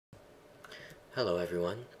Hello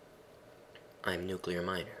everyone, I'm Nuclear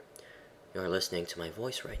Miner. You're listening to my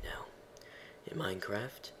voice right now. In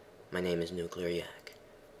Minecraft, my name is Nuclear Yak.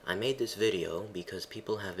 I made this video because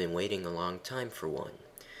people have been waiting a long time for one.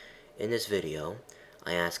 In this video,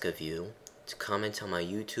 I ask of you to comment on my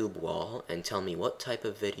YouTube wall and tell me what type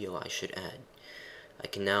of video I should add. I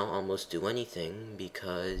can now almost do anything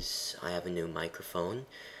because I have a new microphone.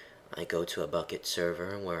 I go to a Bukkit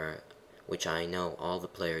server which I know all the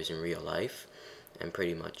players in real life, and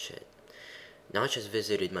pretty much it. Notch has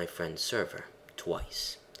visited my friend's server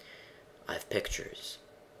twice. I have pictures.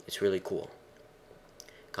 It's really cool.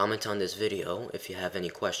 Comment on this video if you have any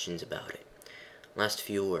questions about it. Last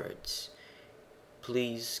few words.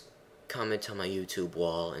 Please comment on my YouTube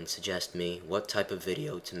wall and suggest me what type of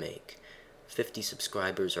video to make. 50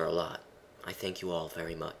 subscribers are a lot. I thank you all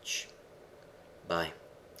very much. Bye.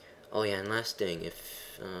 Oh yeah, and last thing,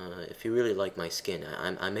 if you really like my skin,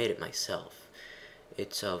 I made it myself.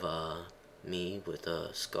 It's of me with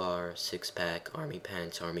a scar, six-pack, army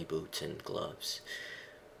pants, army boots, and gloves.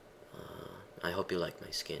 I hope you like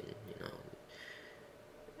my skin, you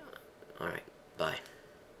know. Alright.